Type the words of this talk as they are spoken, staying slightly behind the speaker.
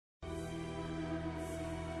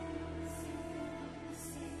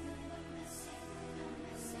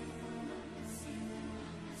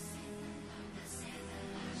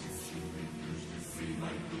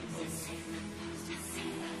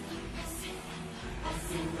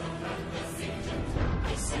I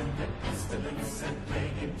send the pestilence and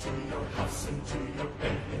plague into your house, into your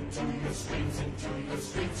bed, into your streams, into your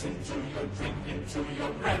drink, into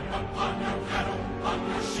your bread, upon your cattle, on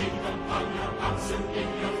your sheep, upon your oxen, in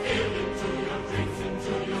your field, into your dreams,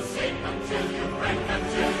 into your sleep, until you break,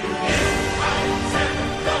 until you hear. I send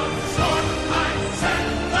the sword, I send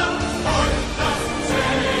the sword, thus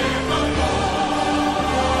saith the Lord.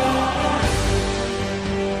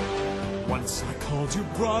 Once I called you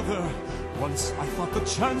brother, once I thought the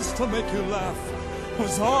chance to make you laugh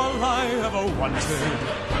was all I ever wanted.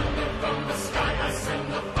 From the sky I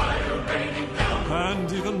send the fire raining down.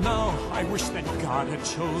 And even now I wish that God had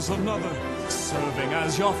chose another. Serving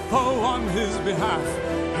as your foe on his behalf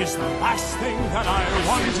is the last thing that I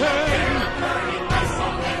wanted.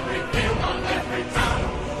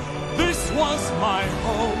 This was my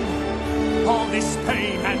home. All this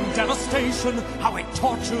pain and devastation, how it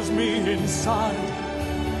tortures me inside.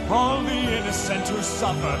 All the innocent who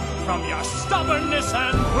suffer from your stubbornness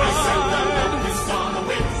and pride. I send the locust on the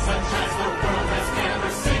wind, such as the world has never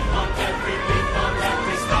seen. On every leaf, on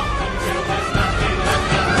every stalk, until there's nothing left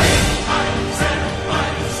to read. I send my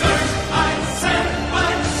sword, I send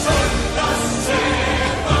my sword, thus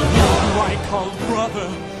saith the Lord. Who I called brother,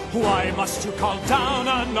 why must you call down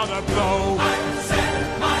another blow? I send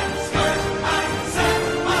my sword, I send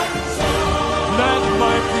my sword. Let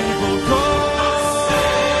my people go.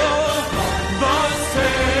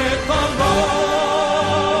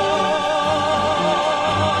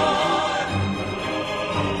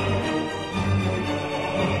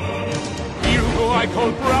 I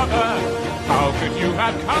call brother, how could you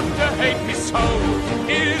have come to hate me so?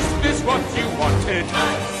 Is this what you wanted?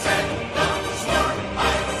 I send the sword, I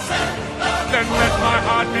send the Then let my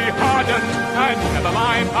heart be hardened, and never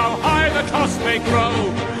mind how high the cost may grow.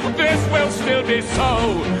 This will still be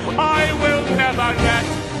so. I will never let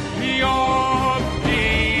your